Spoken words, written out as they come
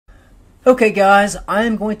Okay guys,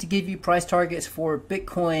 I'm going to give you price targets for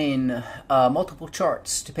Bitcoin, multiple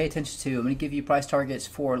charts to pay attention to. I'm going to give you price targets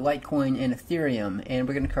for Litecoin and Ethereum, and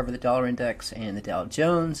we're going to cover the dollar index and the Dow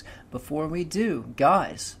Jones. Before we do,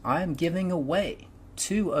 guys, I'm giving away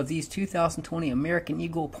 2 of these 2020 American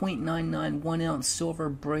Eagle 0.99 1 ounce silver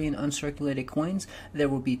bullion uncirculated coins. There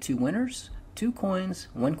will be 2 winners, 2 coins,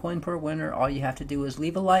 1 coin per winner. All you have to do is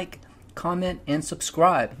leave a like, comment, and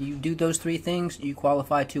subscribe. You do those 3 things, you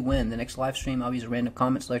qualify to win. The next live stream, I'll use a random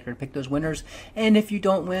comment selector to pick those winners. And if you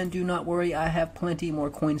don't win, do not worry. I have plenty more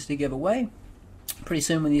coins to give away. Pretty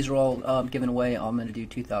soon when these are all given away, I'm going to do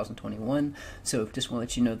 2021. So just want to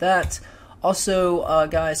let you know that. Also,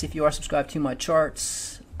 guys, if you are subscribed to my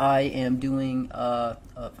charts, I am doing a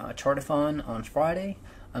chartathon on Friday.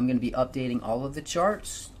 I'm going to be updating all of the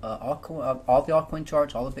charts, all the altcoin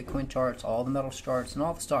charts, all the Bitcoin charts, all the metals charts, and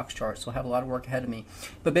all the stocks charts. So I have a lot of work ahead of me.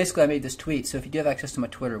 But basically, I made this tweet. So if you do have access to my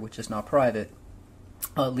Twitter, which is now private,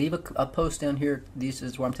 leave a post down here. This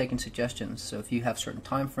is where I'm taking suggestions. So if you have certain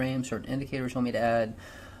time frames, certain indicators you want me to add,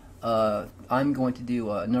 I'm going to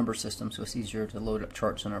do a number system, so it's easier to load up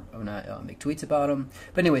charts when I make tweets about them.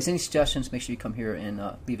 But anyways, any suggestions, make sure you come here and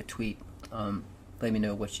leave a tweet. Let me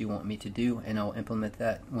know what you want me to do, and I'll implement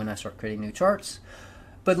that when I start creating new charts.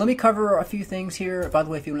 But let me cover a few things here. By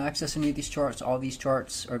the way, if you want to access any of these charts, all these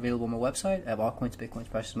charts are available on my website. I have altcoins, bitcoins,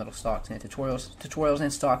 precious metal stocks, and tutorials. Tutorials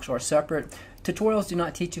and stocks are separate. Tutorials do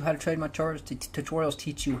not teach you how to trade my charts. Tutorials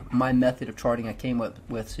teach you my method of charting I came up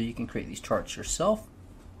with, so you can create these charts yourself.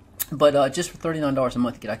 But just for $39 a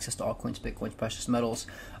month, you get access to altcoins, bitcoins, precious metals,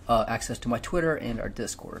 access to my Twitter and our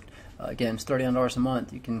Discord. Again, it's $39 a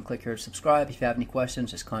month. You can click here to subscribe. If you have any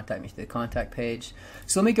questions, just contact me through the contact page.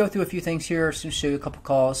 So let me go through a few things here to show you a couple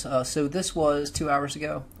calls. So this was 2 hours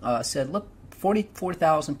ago. I said, look,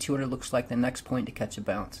 44,200 looks like the next point to catch a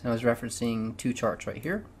bounce. And I was referencing 2 charts right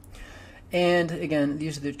here. And again,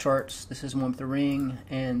 these are the charts. This is one with the ring,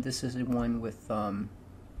 and this is the one with, I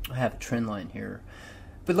have a trend line here.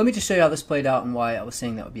 But let me just show you how this played out and why I was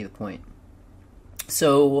saying that would be the point.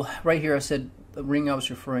 So right here I said the ring I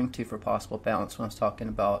was referring to for possible bounce when I was talking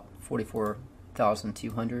about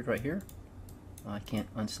 44,200 right here. I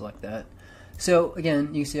can't unselect that. So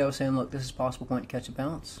again, you can see I was saying, look, this is a possible point to catch a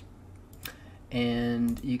bounce.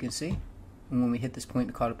 And you can see when we hit this point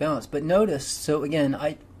to caught a bounce. But notice, so again,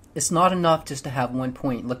 it's not enough just to have 1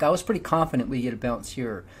 point. Look, I was pretty confident we get a bounce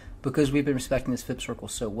here because we've been respecting this fib circle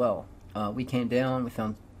so well. We came down, we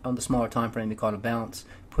found on the smaller time frame we caught a bounce,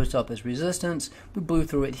 pushed up as resistance, we blew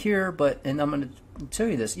through it here, and I'm going to show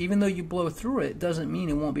you this, even though you blow through it, doesn't mean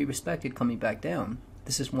it won't be respected coming back down.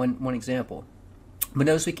 This is one example. But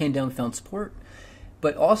notice we came down, we found support,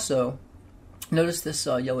 but also notice this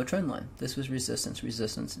yellow trend line. This was resistance,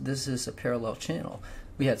 resistance. This is a parallel channel.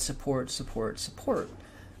 We had support, support, support.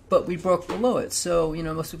 But we broke below it. So, you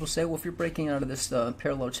know, most people say, well, if you're breaking out of this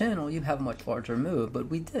parallel channel, you have a much larger move. But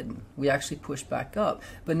we didn't. We actually pushed back up.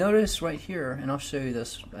 But notice right here, and I'll show you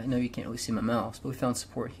this. I know you can't really see my mouse, but we found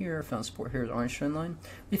support here, the orange trend line.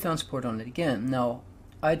 We found support on it again. Now,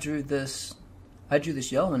 I drew this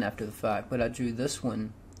yellow one after the fact, but I drew this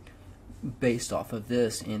one based off of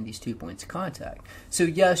this and these 2 points of contact. So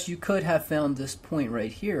yes, you could have found this point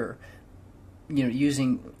right here, you know,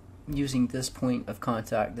 using this point of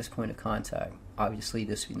contact, this point of contact. Obviously,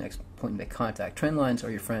 this would be next point to make contact. Trend lines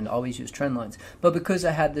are your friend. Always use trend lines. But because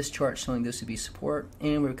I had this chart showing this would be support,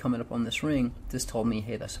 and we were coming up on this ring, this told me,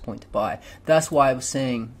 hey, that's a point to buy. That's why I was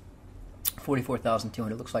saying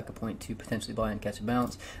 44,200 looks like a point to potentially buy and catch a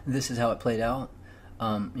bounce. This is how it played out.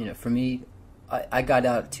 You know, for me, I got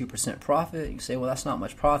out at 2% profit. You say, well, that's not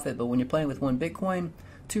much profit. But when you're playing with 1 Bitcoin,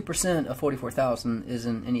 2% of 44,000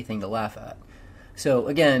 isn't anything to laugh at. So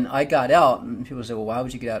again, I got out, and people say, well, why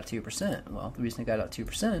would you get out at 2%? Well, the reason I got out at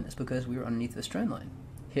 2% is because we were underneath this trend line.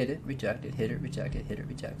 Hit it, rejected, hit it, rejected, hit it,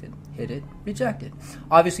 rejected, hit it, rejected.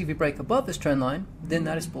 Obviously, if we break above this trend line, then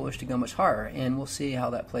that is bullish to go much higher, and we'll see how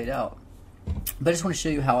that played out. But I just want to show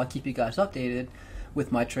you how I keep you guys updated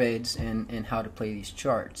with my trades and how to play these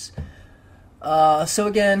charts. So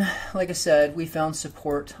again, like I said, we found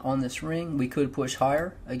support on this ring. We could push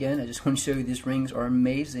higher. Again, I just want to show you these rings are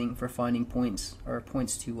amazing for finding points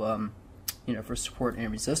to, you know, for support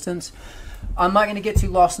and resistance. I'm not going to get too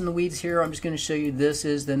lost in the weeds here. I'm just going to show you this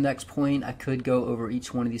is the next point. I could go over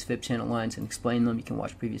each one of these fib channel lines and explain them. You can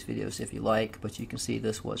watch previous videos if you like, but you can see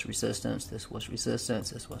this was resistance, this was resistance,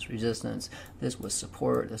 this was resistance, this was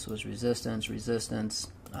support, this was resistance,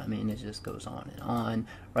 resistance. I mean, it just goes on and on.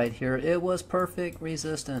 Right here, it was perfect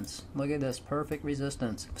resistance. Look at this, perfect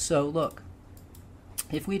resistance. So look,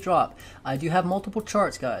 if we drop, I do have multiple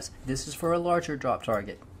charts, guys. This is for a larger drop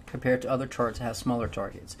target. compared to other charts that have smaller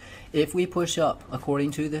targets. If we push up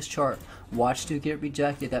according to this chart, watch to get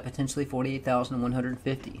rejected at potentially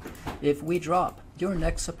 48,150. If we drop, your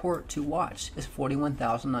next support to watch is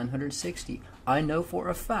 41,960. I know for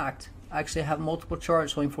a fact, actually I have multiple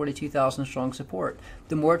charts showing 42,000 strong support.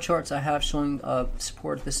 The more charts I have showing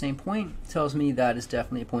support at the same point tells me that is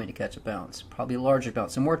definitely a point to catch a bounce, probably a larger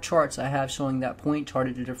bounce. The more charts I have showing that point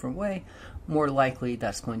charted a different way, more likely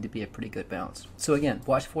that's going to be a pretty good bounce. So again,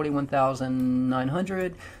 watch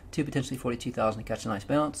 41,900 to potentially 42,000 to catch a nice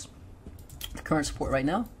bounce. The current support right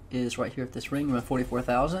now is right here at this ring around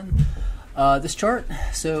 44,000. This chart,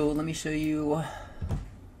 so let me show you.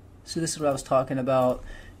 So this is what I was talking about.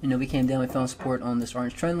 You know, we came down, we found support on this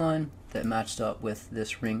orange trend line that matched up with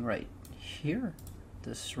this ring right here,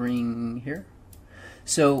 this ring here.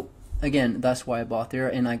 So again, that's why I bought there,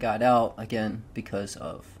 and I got out again because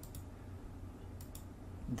of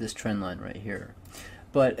this trend line right here.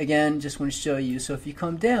 But again, just want to show you, so if you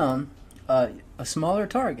come down a smaller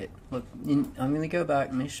target, look, I'm going to go back,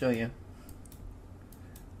 let me show you.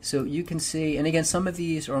 So you can see, and again, some of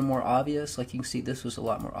these are more obvious, like you can see this was a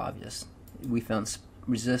lot more obvious. We found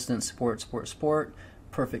resistance, support, support, support,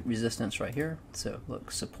 perfect resistance right here. So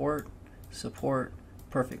look, support, support,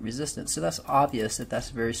 perfect resistance. So that's obvious that that's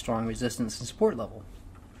a very strong resistance and support level.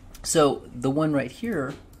 So the one right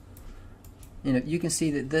here, you know, you can see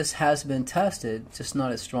that this has been tested, just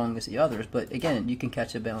not as strong as the others, but again, you can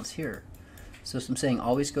catch a bounce here. So as I'm saying,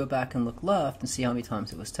 always go back and look left and see how many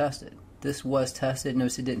times it was tested. This was tested,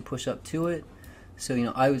 notice it didn't push up to it. So, you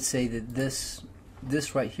know, I would say that this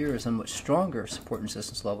right here is a much stronger support and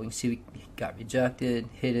resistance level. You can see we got rejected,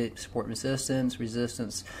 hit it, support and resistance,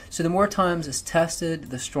 resistance. So the more times it's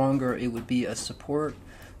tested, the stronger it would be a support.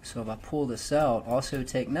 So if I pull this out, also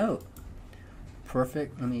take note,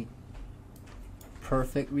 perfect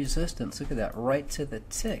resistance. Look at that, right to the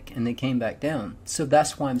tick, and they came back down. So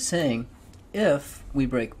that's why I'm saying if we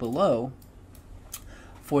break below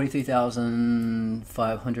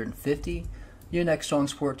 43,550, your next strong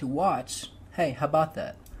support to watch, hey, how about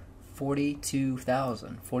that?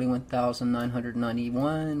 42,000,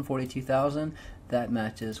 41,991, 42,000. That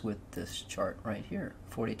matches with this chart right here,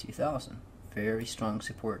 42,000. Very strong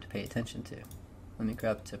support to pay attention to. Let me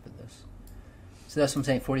grab the tip of this. So that's what I'm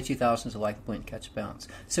saying, 42,000 is a likely point to catch a bounce.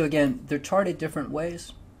 So again, they're charted different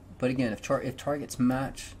ways, but again, if targets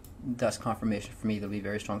match, that's confirmation for me there'll be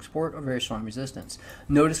very strong support or very strong resistance.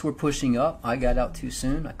 Notice we're pushing up. I got out too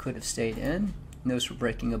soon. I could have stayed in. Notice we're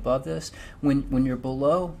breaking above this. When you're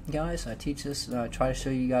below, guys, I teach this, I try to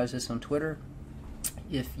show you guys this on Twitter.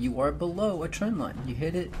 If you are below a trend line, you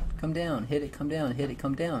hit it, come down, hit it, come down, hit it,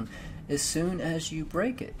 come down. As soon as you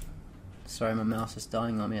break it, sorry, my mouse is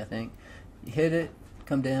dying on me, I think. Hit it,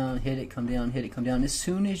 come down, hit it, come down, hit it, come down. As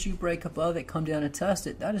soon as you break above it, come down and test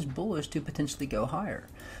it, that is bullish to potentially go higher.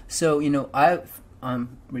 So, you know,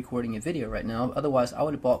 I'm recording a video right now, otherwise I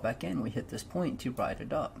would have bought back in when we hit this point to ride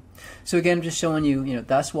it up. So again, I'm just showing you, you know,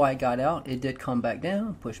 that's why I got out. It did come back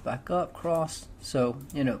down, push back up, cross. So,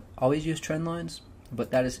 you know, always use trend lines, but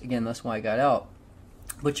that is, again, that's why I got out.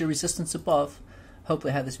 But your resistance above,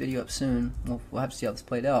 hopefully I have this video up soon. We'll have to see how this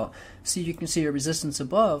played out. See, you can see your resistance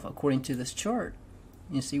above according to this chart.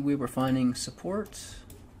 You see we were finding support,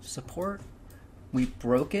 we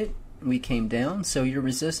broke it, we came down, so your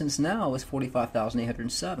resistance now is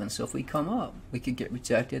 45,807. So if we come up, we could get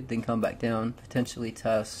rejected, then come back down, potentially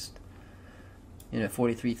test, you know,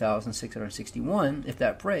 43,661. If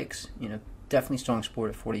that breaks, you know, definitely strong support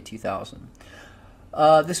at 42,000.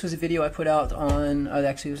 This was a video I put out on,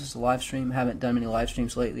 actually this is a live stream. I haven't done many live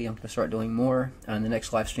streams lately. I'm going to start doing more. And the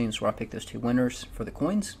next live stream is where I pick those two winners for the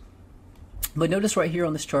coins. But notice right here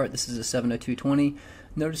on this chart, this is a 70220.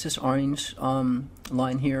 Notice this orange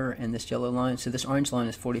line here and this yellow line. So this orange line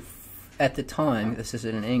is 40, at the time, this is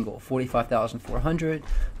at an angle, 45,400,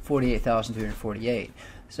 48,348.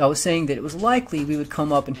 So I was saying that it was likely we would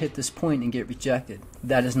come up and hit this point and get rejected.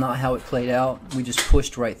 That is not how it played out. We just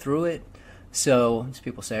pushed right through it. So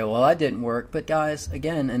people say, well, that didn't work. But guys,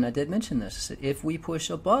 again, and I did mention this, if we push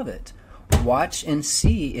above it, watch and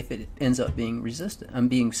see if it ends up being resistant,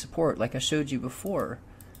 being support, like I showed you before.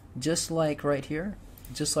 Just like right here,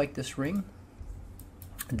 just like this ring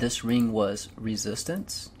was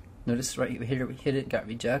resistance. Notice right here, we hit it, got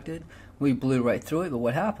rejected. We blew right through it, but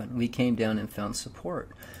what happened? We came down and found support.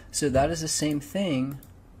 So that is the same thing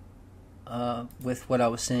with what I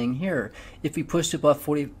was saying here. If we pushed above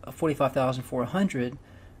 45,400,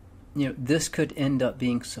 you know, this could end up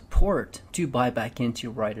being support to buy back into,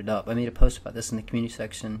 write it up. I made a post about this in the community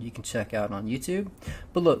section you can check out on YouTube.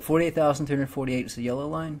 But look, 48,348 is the yellow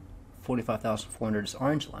line, 45,400 is the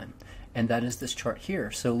orange line. and that is this chart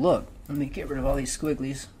here. So look, let me get rid of all these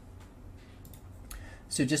squigglies.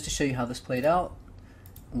 So just to show you how this played out,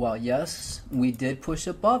 while yes, we did push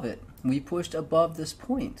above it, we pushed above this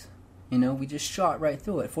point. You know, we just shot right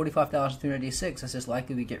through it. 45,386, this is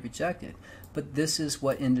likely we get rejected. But this is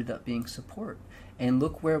what ended up being support. And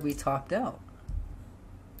look where we topped out.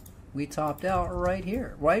 We topped out right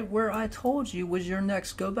here, right where I told you was your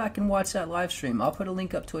next. Go back and watch that live stream. I'll put a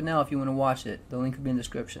link up to it now if you want to watch it. The link will be in the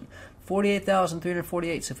description.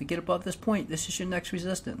 48,348. So if we get above this point, this is your next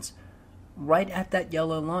resistance. Right at that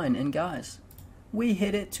yellow line. And guys, we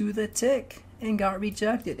hit it to the tick and got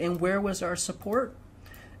rejected. And where was our support?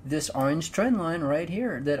 This orange trend line right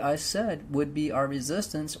here that I said would be our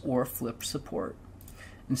resistance or flip support.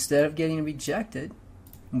 Instead of getting rejected,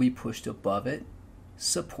 we pushed above it.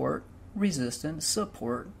 Support, resistance,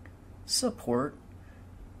 support, support,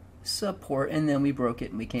 support, and then we broke it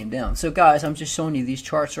and we came down. So guys, I'm just showing you these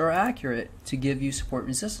charts are accurate to give you support and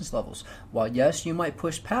resistance levels. While yes, you might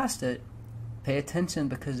push past it, pay attention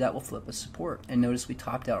because that will flip a support. And notice we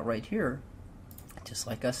topped out right here, just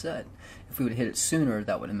like I said. If we would have hit it sooner,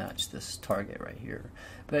 that would have matched this target right here.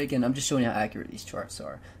 But again, I'm just showing you how accurate these charts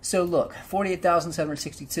are. So look,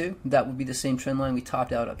 48,762, that would be the same trend line we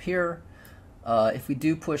topped out up here. If we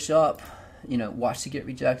do push up, you know, watch to get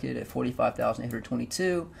rejected at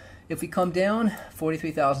 45,822. If we come down,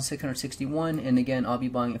 43,661, and again, I'll be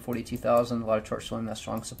buying at 42,000. A lot of charts showing that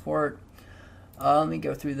strong support. Let me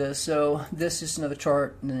go through this. So this is another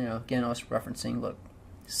chart. You know, again, I was referencing. Look,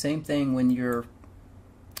 same thing when you're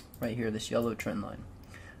right here, this yellow trend line.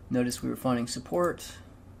 Notice we were finding support.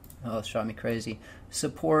 Oh, it's driving me crazy.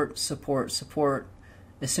 Support, support, support.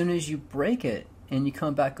 As soon as you break it and you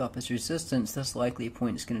come back up as resistance, that's likely a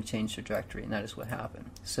point it's going to change trajectory, and that is what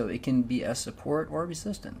happened. So it can be a support or a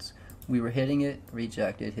resistance. We were hitting it,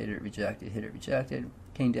 rejected, hit it, rejected, hit it, rejected,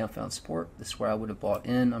 came down, found support. This is where I would have bought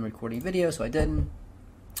in. I'm recording a video, so I didn't.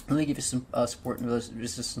 Let me give you some support and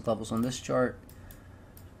resistance levels on this chart.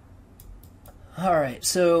 Alright,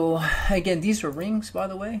 so again, these are rings, by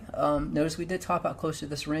the way. Notice we did top out close to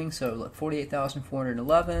this ring, so look,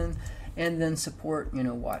 48,411, and then support, you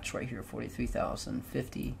know, watch right here,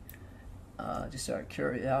 43,050. Just out of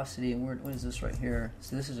curiosity, and what is this right here?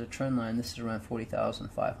 So this is a trend line, this is around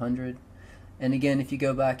 40,500. And again, if you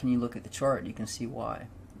go back and you look at the chart, you can see why.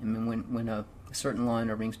 I mean, when a certain line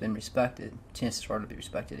or ring's been respected, chances are to be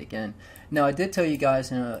respected again. Now, I did tell you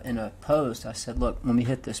guys in a post, I said, look, when we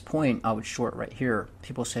hit this point, I would short right here.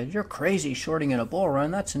 People said, you're crazy shorting in a bull run.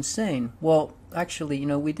 That's insane. Well, actually, you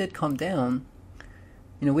know, we did come down.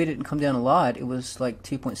 You know, we didn't come down a lot. It was like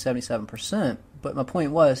 2.77%. But my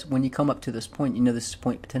point was, when you come up to this point, you know this is a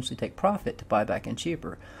point to potentially take profit to buy back in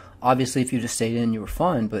cheaper. Obviously, if you just stayed in, you were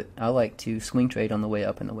fine. But I like to swing trade on the way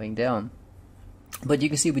up and the way down. But you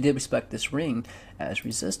can see we did respect this ring as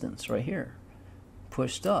resistance right here,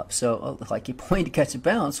 pushed up. So like your point to catch a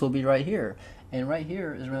bounce will be right here, and right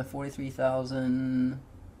here is around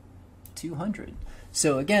 43,200.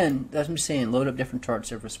 So again, that's what I'm saying. Load up different charts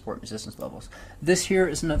there for support and resistance levels. This here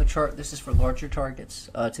is another chart. This is for larger targets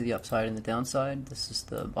to the upside and the downside. This is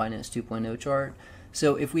the Binance 2.0 chart.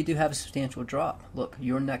 So if we do have a substantial drop, look,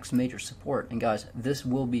 your next major support, and guys, this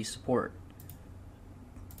will be support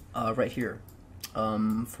right here.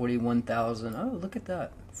 41,000. Oh, look at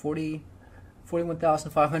that.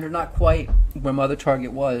 41,500. Not quite where my other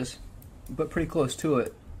target was, but pretty close to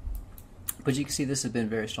it. But you can see this has been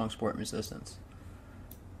very strong support and resistance.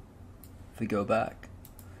 If we go back,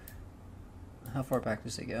 how far back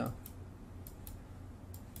does it go?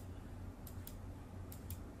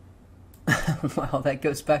 Wow, that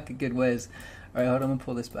goes back a good ways. All right, hold on, I'm gonna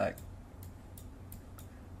pull this back.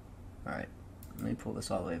 All right, let me pull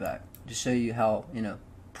this all the way back. To show you how, you know,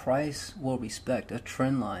 price will respect a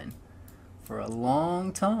trend line for a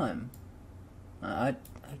long time. I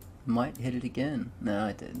might hit it again. No,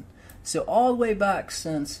 I didn't. So all the way back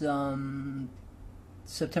since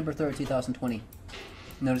September 3rd, 2020.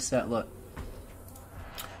 Notice that, look.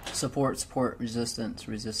 Support, support, resistance,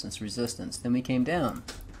 resistance, resistance. Then we came down.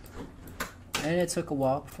 And it took a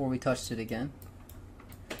while before we touched it again.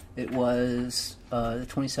 It was the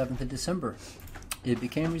 27th of December. It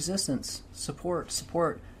became resistance, support,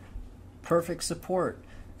 support, perfect support.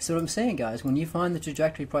 So what I'm saying, guys, when you find the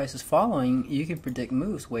trajectory price is following, you can predict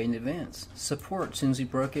moves way in advance. Support, as soon as we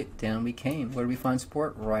broke it, down we came. Where do we find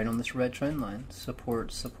support? Right on this red trend line.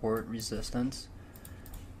 Support, support, resistance.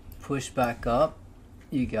 Push back up.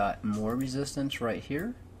 You got more resistance right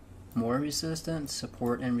here. More resistance,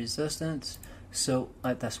 support, and resistance. So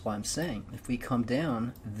that's why I'm saying, if we come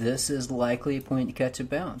down, this is likely a point to catch a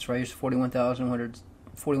bounce. Right here's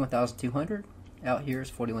 41,200. Out here is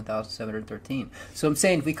 41,713. So I'm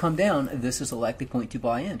saying if we come down, this is a likely point to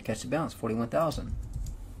buy in, catch the bounce, 41,000.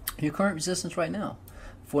 Your current resistance right now,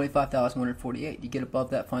 45,148. You get above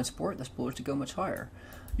that, find support, that's bullish to go much higher.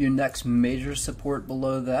 Your next major support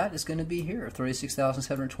below that is going to be here,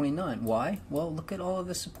 36,729. Why? Well, look at all of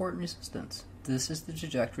this support and resistance. This is the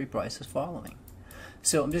trajectory price is following.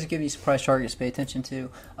 So I'm just giving you some price targets to pay attention to.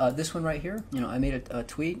 This one right here, I made a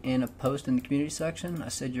tweet and a post in the community section. I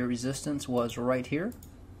said your resistance was right here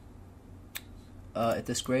at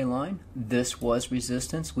this gray line. This was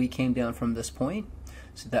resistance. We came down from this point,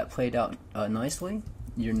 so that played out nicely.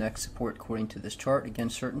 Your next support, according to this chart, again,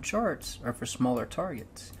 certain charts are for smaller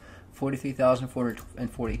targets.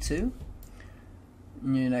 43,442.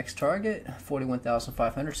 Your next target,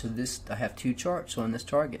 41,500. So this, I have two charts on this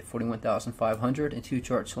target, 41,500, and two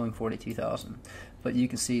charts showing 42,000. But you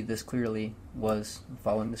can see this clearly was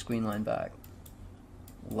following this green line back.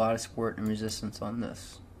 A lot of support and resistance on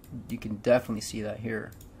this. You can definitely see that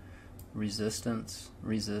here. Resistance,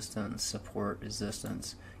 resistance, support,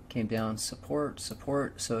 resistance. Came down, support,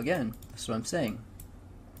 support. So again, that's what I'm saying.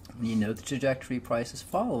 When you know the trajectory price is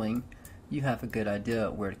following, you have a good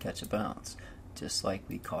idea where to catch a bounce. Just like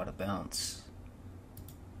we caught a bounce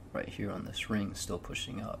right here on this ring, still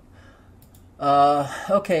pushing up.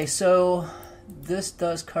 Okay, so this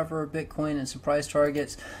does cover Bitcoin and some price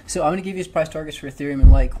targets. So I'm going to give you price targets for Ethereum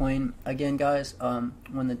and Litecoin. Again, guys,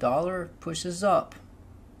 when the dollar pushes up,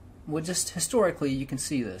 well, just historically, you can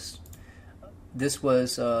see this. This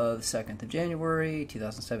was the 2nd of January,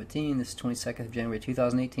 2017. This is 22nd of January,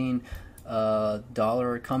 2018.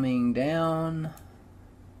 Dollar coming down.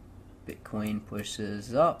 Bitcoin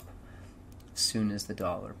pushes up. As soon as the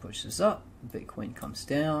dollar pushes up, Bitcoin comes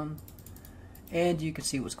down. And you can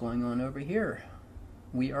see what's going on over here.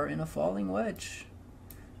 We are in a falling wedge.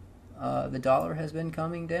 The dollar has been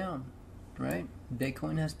coming down, right?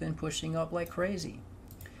 Bitcoin has been pushing up like crazy.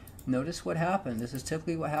 Notice what happened. This is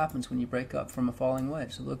typically what happens when you break up from a falling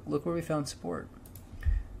wedge. So look where we found support.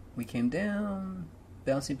 We came down,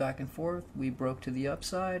 bouncing back and forth. We broke to the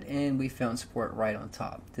upside, and we found support right on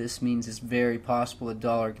top. This means it's very possible the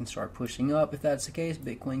dollar can start pushing up. If that's the case,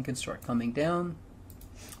 Bitcoin can start coming down.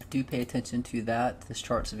 Do pay attention to that. This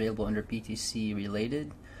chart's available under BTC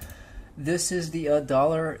related. This is the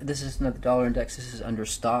dollar. This is not the dollar index. This is under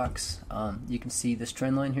stocks. You can see this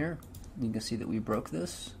trend line here. You can see that we broke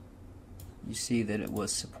this. You see that it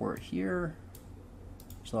was support here.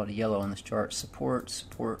 There's a lot of yellow on this chart. Support,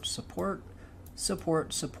 support, support,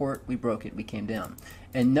 support, support. We broke it. We came down.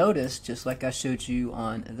 And notice, just like I showed you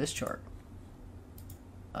on this chart,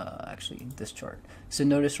 actually this chart. So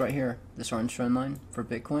notice right here, this orange trend line for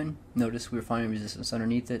Bitcoin. Notice we were finding resistance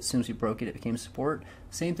underneath it. As soon as we broke it, it became support.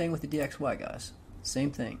 Same thing with the DXY, guys. Same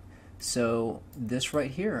thing. So this right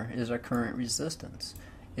here is our current resistance.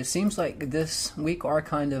 It seems like this week are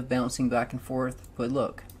kind of bouncing back and forth, but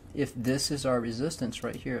look, if this is our resistance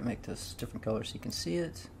right here, make this different color so you can see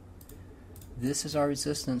it. This is our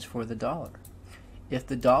resistance for the dollar. If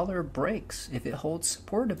the dollar breaks, if it holds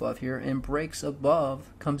support above here and breaks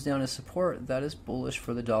above, comes down as support, that is bullish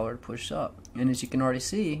for the dollar to push up. And as you can already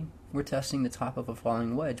see, we're testing the top of a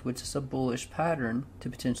falling wedge, which is a bullish pattern to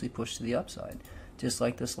potentially push to the upside, just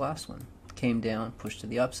like this last one. Came down, pushed to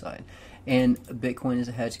the upside. And Bitcoin is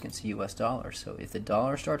a hedge against the US dollar. So if the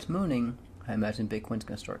dollar starts mooning, I imagine Bitcoin's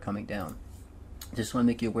going to start coming down. Just want to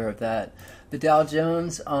make you aware of that. The Dow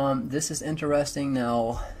Jones, this is interesting.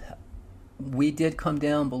 Now, we did come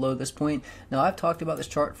down below this point. Now, I've talked about this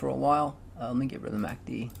chart for a while. Let me get rid of the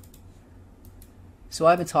MACD. So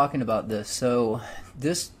I've been talking about this. So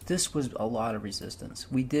this was a lot of resistance.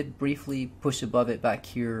 We did briefly push above it back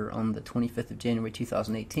here on the 25th of January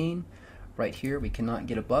 2018. Right here, we cannot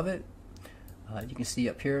get above it. You can see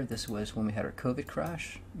up here, this was when we had our COVID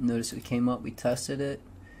crash. Notice we came up, we tested it,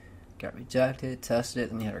 got rejected, tested it,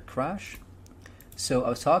 and we had our crash. So I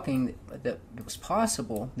was talking that it was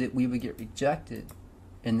possible that we would get rejected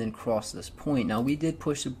and then cross this point. Now we did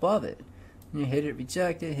push above it. You hit it,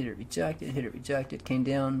 rejected, hit it, rejected, hit it, rejected, came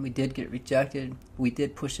down. We did get rejected. We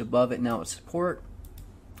did push above it. Now it's support.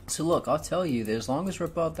 So look, I'll tell you that as long as we're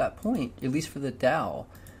above that point, at least for the Dow,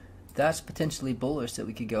 that's potentially bullish that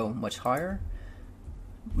we could go much higher.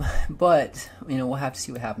 But we'll have to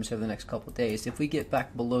see what happens over the next couple of days. If we get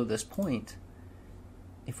back below this point,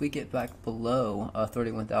 if we get back below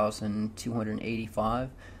 31,285,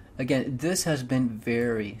 again, this has been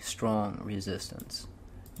very strong resistance.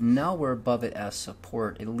 Now we're above it as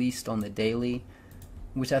support, at least on the daily,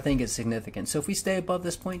 which I think is significant. So if we stay above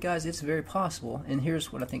this point, guys, it's very possible. And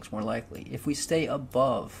here's what I think is more likely: if we stay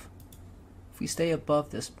above we stay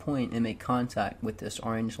above this point and make contact with this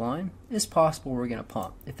orange line, it's possible we're going to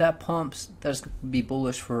pump. If that pumps, that's going to be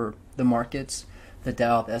bullish for the markets, the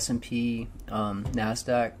Dow, the S&P,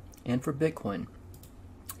 NASDAQ, and for Bitcoin.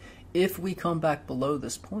 If we come back below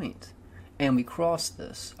this point and we cross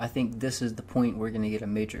this, I think this is the point we're going to get a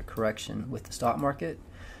major correction with the stock market.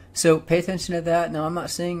 So pay attention to that. Now, I'm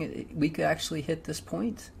not saying we could actually hit this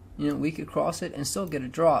point. You know, we could cross it and still get a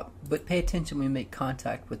drop, but pay attention when we make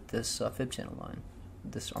contact with this fib channel line,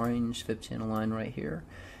 this orange fib channel line right here.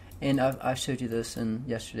 And I showed you this in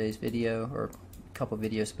yesterday's video or a couple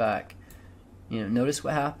videos back. You know, notice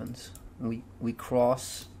what happens. We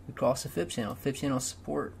cross the fib channel. Fib channel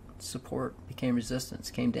support became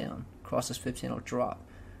resistance, came down. Cross this fib channel, drop.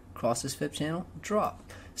 Cross this fib channel,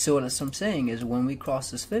 drop. So what I'm saying is when we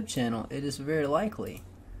cross this fib channel, it is very likely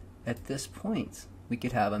at this point we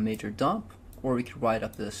could have a major dump, or we could ride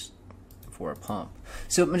up this for a pump.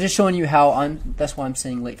 So I'm just showing you how that's why I'm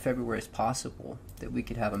saying late February is possible, that we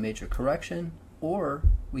could have a major correction, or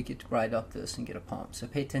we could ride up this and get a pump. So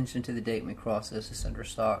pay attention to the date when we cross this. It's under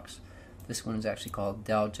stocks. This one is actually called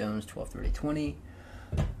Dow Jones 1230.20.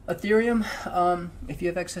 Ethereum, if you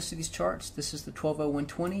have access to these charts, this is the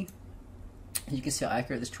 1201.20. You can see how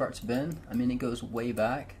accurate this chart's been. I mean, it goes way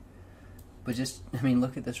back, but just, I mean,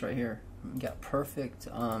 look at this right here. We got perfect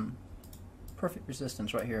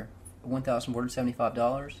resistance right here,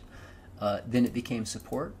 $1,475. Then it became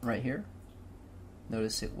support right here.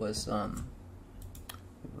 Notice it was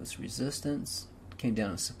resistance, came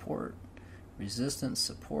down to support, resistance,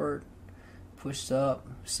 support, pushed up,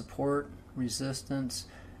 support, resistance,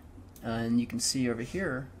 and you can see over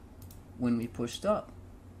here when we pushed up,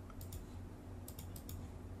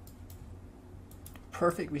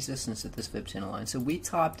 perfect resistance at this fib channel line. So we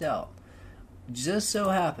topped out. Just so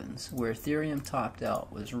happens where Ethereum topped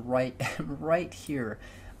out was right here,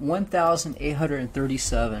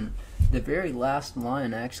 1,837. The very last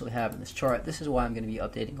line I actually have in this chart. This is why I'm going to be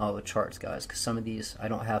updating all the charts, guys, because some of these I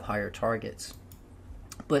don't have higher targets.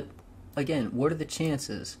 But again, what are the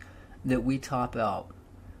chances that we top out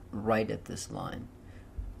right at this line?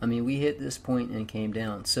 I mean, we hit this point and came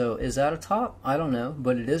down. So is that a top? I don't know,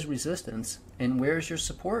 but it is resistance. And where's your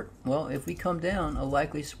support? Well, if we come down, a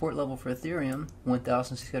likely support level for Ethereum,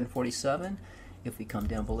 1,647. If we come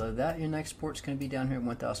down below that, your next support's going to be down here at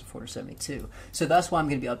 1,472. So that's why I'm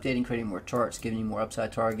going to be updating, creating more charts, giving you more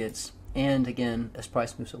upside targets. And again, as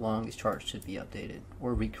price moves along, these charts should be updated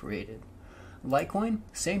or recreated. Litecoin,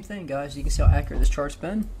 same thing, guys. You can see how accurate this chart's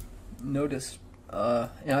been. Notice, and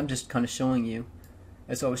I'm just kind of showing you,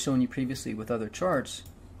 as I was showing you previously with other charts,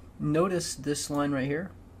 notice this line right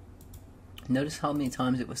here. Notice how many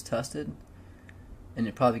times it was tested, and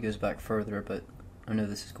it probably goes back further, but I know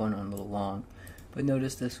this is going on a little long. But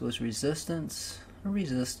notice this was resistance,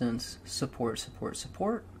 resistance, support, support,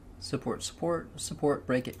 support, support, support, support,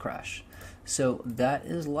 break it, crash. So that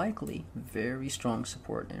is likely very strong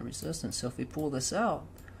support and resistance. So if we pull this out,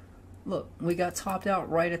 look, we got topped out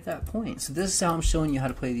right at that point. So this is how I'm showing you how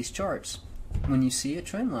to play these charts. When you see a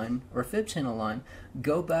trend line or a fib channel line,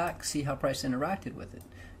 go back, see how price interacted with it.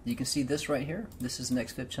 You can see this right here. This is the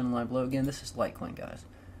next fib channel line below. Again, this is Litecoin, guys.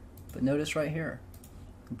 But notice right here,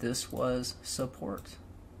 this was support.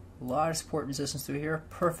 A lot of support resistance through here.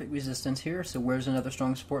 Perfect resistance here. So where's another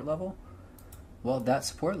strong support level? Well, that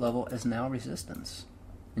support level is now resistance.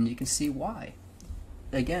 And you can see why.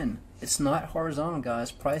 Again, it's not horizontal,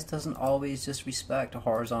 guys. Price doesn't always just respect a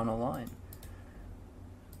horizontal line.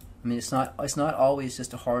 I mean, it's not always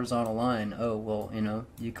just a horizontal line. Oh, well, you know,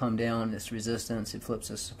 you come down, it's resistance, it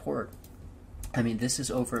flips as support. I mean, this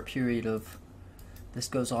is over a period of, this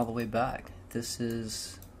goes all the way back. This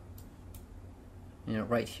is, you know,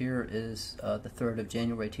 right here is the 3rd of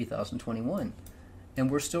January 2021.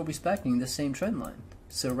 And we're still respecting the same trend line.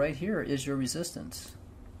 So right here is your resistance.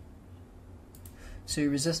 So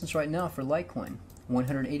your resistance right now for Litecoin,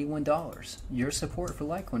 $181. Your support for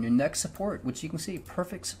Litecoin, your next support, which you can see,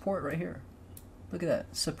 perfect support right here. Look at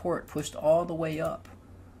that, support pushed all the way up,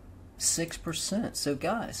 6%. So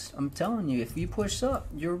guys, I'm telling you, if you push up,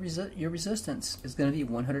 your resistance is going to be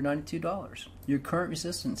 $192. Your current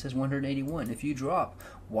resistance is $181. If you drop,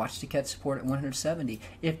 watch to catch support at $170.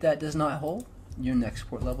 If that does not hold, your next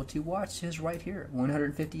support level to watch is right here,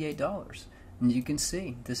 $158. And you can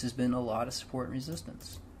see this has been a lot of support and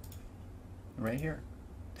resistance right here.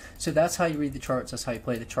 So that's how you read the charts. That's how you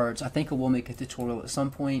play the charts. I think I will make a tutorial at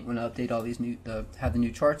some point when I update all these new, have the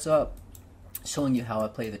new charts up, showing you how I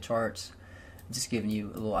play the charts, just giving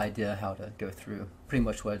you a little idea how to go through pretty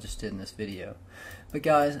much what I just did in this video. But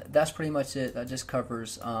guys, that's pretty much it. That just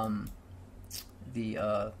covers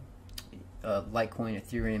Litecoin,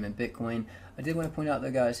 Ethereum, and Bitcoin. I did want to point out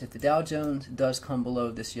though, guys, if the Dow Jones does come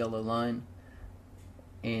below this yellow line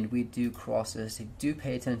and we do cross this, do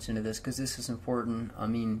pay attention to this because this is important. I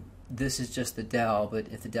mean, this is just the Dow, but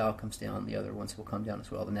if the Dow comes down, the other ones will come down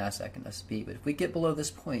as well, the NASDAQ and S&P. But if we get below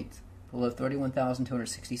this point, below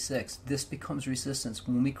 31,266, this becomes resistance.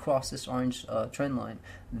 When we cross this orange trend line,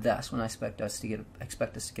 that's when I expect us to get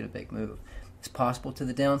a big move. It's possible to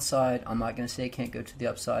the downside. I'm not going to say it can't go to the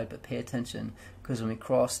upside, but pay attention because when we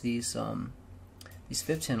cross these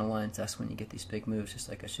fifth channel lines, that's when you get these big moves, just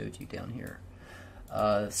like I showed you down here.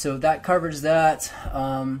 So that covers that.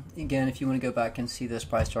 Again, if you want to go back and see those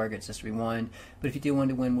price targets, just rewind. But if you do want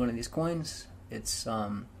to win one of these coins, it's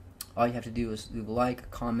all you have to do is leave a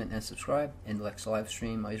like, comment, and subscribe. In the next live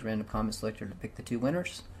stream, I use random comment selector to pick the 2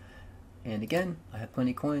 winners. And again, I have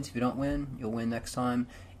plenty of coins. If you don't win, you'll win next time.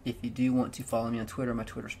 If you do want to follow me on Twitter, my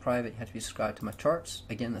Twitter's private. You have to be subscribed to my charts.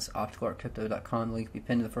 Again, that's opticalartcrypto.com. The link will be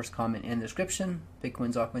pinned in the first comment and the description.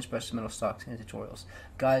 Bitcoins, altcoins, precious metal stocks, and tutorials.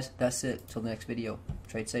 Guys, that's it. Till the next video.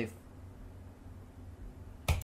 Trade safe.